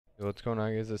Hey, what's going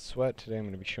on, guys? It's Sweat. Today I'm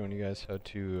going to be showing you guys how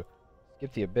to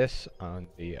skip the abyss on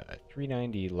the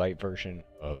 390 light version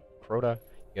of CROTA.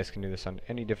 You guys can do this on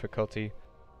any difficulty.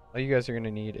 All you guys are going to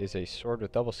need is a sword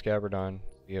with double scabbard on,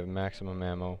 so you have maximum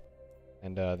ammo,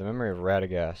 and the memory of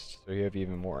Radagast, so you have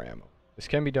even more ammo. This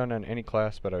can be done on any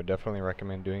class, but I would definitely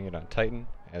recommend doing it on Titan,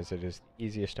 as it is the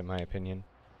easiest in my opinion.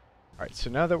 Alright,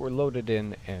 so now that we're loaded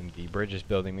in and the bridge is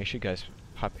building, make sure you guys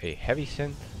pop a heavy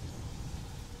synth.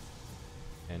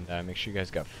 And make sure you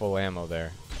guys got full ammo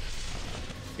there.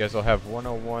 You guys will have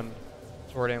 101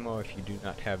 sword ammo if you do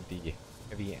not have the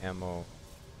heavy ammo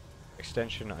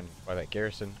extension on Twilight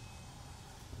Garrison.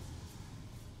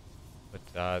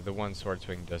 But the one sword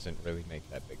swing doesn't really make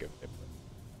that big of a difference.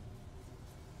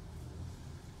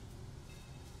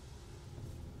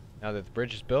 Now that the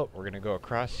bridge is built, we're going to go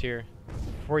across here.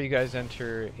 Before you guys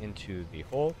enter into the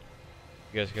hole,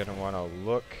 you guys are going to want to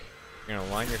look, you're going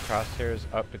to line your crosshairs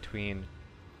up between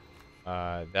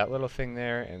that little thing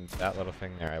there and that little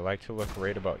thing there. I like to look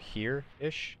right about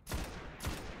here-ish.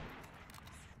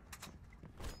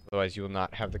 Otherwise you will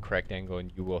not have the correct angle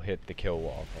and you will hit the kill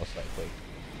wall, most likely.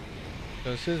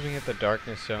 So as soon as we hit the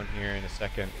darkness zone here in a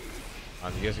second,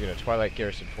 you guys are going to Twilight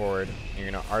Garrison forward. And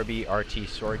you're going to RB, RT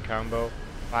sword combo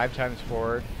 5 times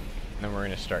forward, and then we're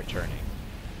going to start turning.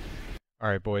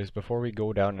 Alright boys, before we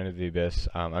go down into the abyss,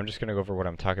 I'm just going to go over what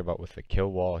I'm talking about with the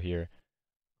kill wall here.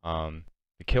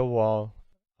 The kill wall,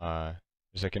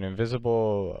 there's like an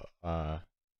invisible,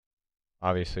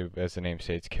 obviously as the name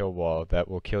states, kill wall that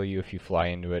will kill you if you fly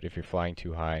into it, if you're flying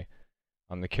too high.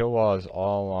 The kill wall is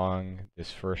all along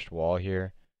this first wall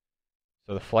here.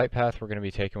 So the flight path we're going to be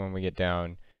taking when we get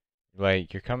down,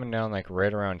 like you're coming down like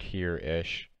right around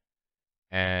here-ish,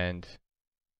 and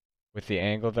with the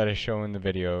angle that I show in the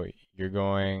video, you're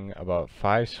going about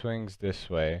 5 swings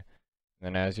this way, and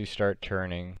then as you start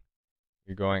turning,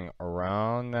 you're going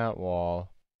around that wall,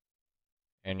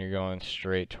 and you're going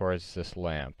straight towards this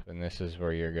lamp, and this is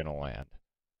where you're going to land.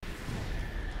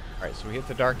 Alright, so we hit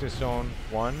the darkness zone.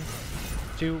 1,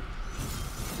 2,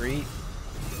 3,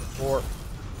 4,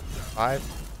 5.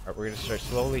 Alright, we're going to start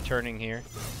slowly turning here.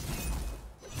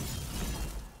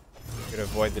 We're going to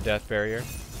avoid the death barrier.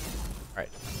 Alright,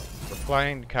 we're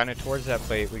flying kind of towards that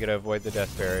plate. We got to avoid the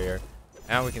death barrier.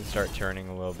 Now we can start turning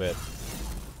a little bit.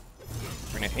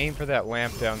 We're going to aim for that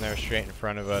lamp down there straight in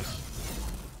front of us.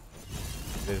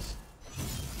 It is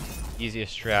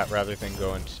easiest strat rather than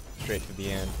going straight to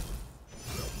the end.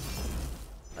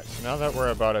 Alright, so now that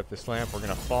we're about at this lamp, we're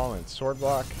going to fall in sword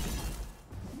block.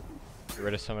 Get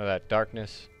rid of some of that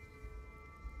darkness.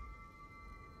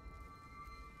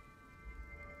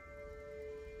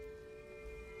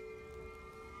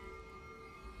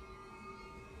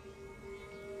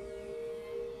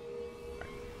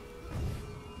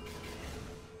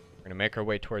 We're going to make our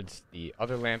way towards the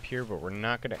other lamp here, but we're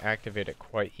not going to activate it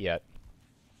quite yet.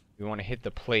 We want to hit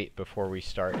the plate before we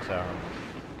start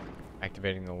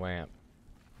activating the lamp.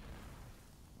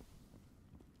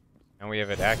 Now we have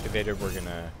it activated, we're going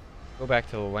to go back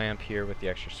to the lamp here with the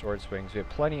extra sword swings. We have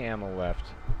plenty of ammo left,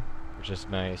 which is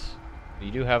nice. But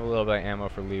you do have a little bit of ammo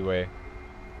for leeway.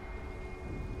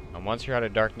 And once you're out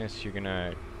of darkness, you're going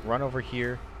to run over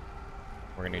here.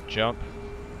 We're going to jump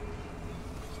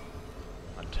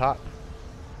top.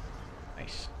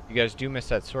 Nice. If you guys do miss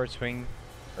that sword swing,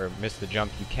 or miss the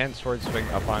jump, you can sword swing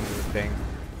up onto the thing.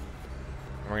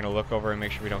 And we're going to look over and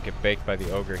make sure we don't get baked by the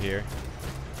ogre here.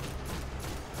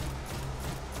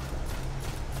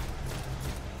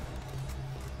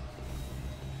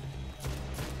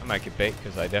 I might get baked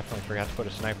because I definitely forgot to put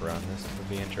a sniper on this. This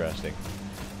will be interesting.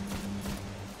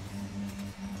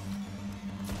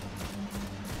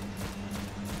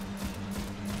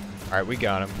 Alright, we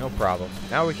got him. No problem.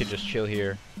 Now we can just chill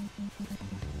here.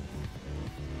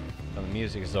 So the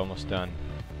music is almost done.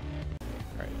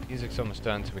 Alright, music's almost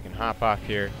done, so we can hop off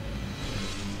here.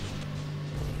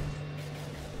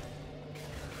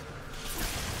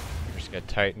 We're just gonna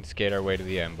tight and skate our way to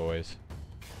the end, boys.